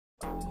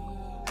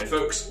Hey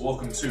folks,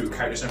 welcome to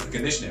Cardio Strength and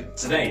Conditioning.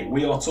 Today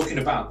we are talking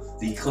about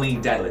the clean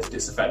deadlift.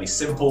 It's a fairly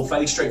simple,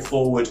 fairly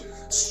straightforward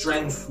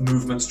strength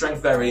movement, strength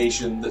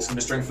variation that's going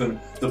to strengthen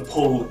the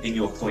pull in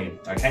your clean,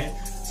 okay?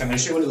 So I'm going to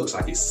show you what it looks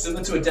like. It's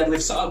similar to a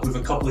deadlift setup with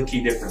a couple of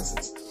key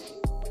differences.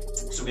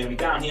 So we're going to be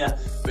down here,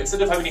 but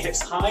instead of having your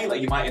hips high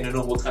like you might in a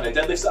normal kind of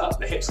deadlift setup,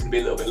 the hips can be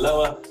a little bit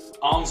lower.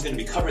 Arms are going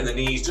to be covering the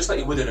knees just like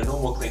you would in a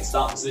normal clean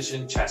start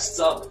position. Chest's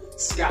up,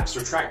 scaps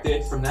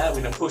retracted. From there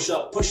we're going to push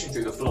up, pushing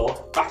through the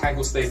floor. Back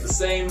ankle stays the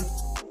same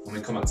when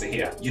we come up to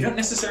here. You don't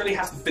necessarily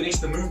have to finish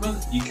the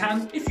movement. You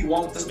can if you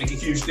want, doesn't make a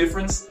huge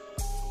difference.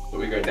 But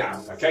we go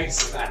down, okay?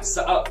 So that's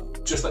set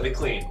up just like the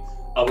clean.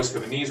 Elbows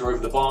cover knees are over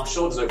the bar,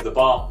 shoulders over the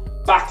bar.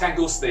 Back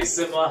ankle stays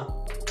similar.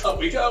 Up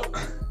we go.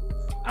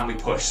 And we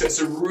push. So it's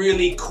a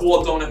really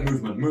quad dominant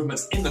movement.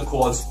 Movements in the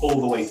quads all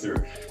the way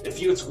through.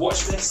 If you were to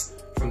watch this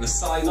from the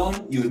side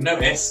on, you would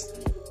notice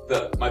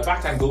that my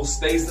back angle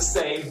stays the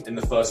same in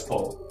the first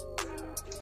pull.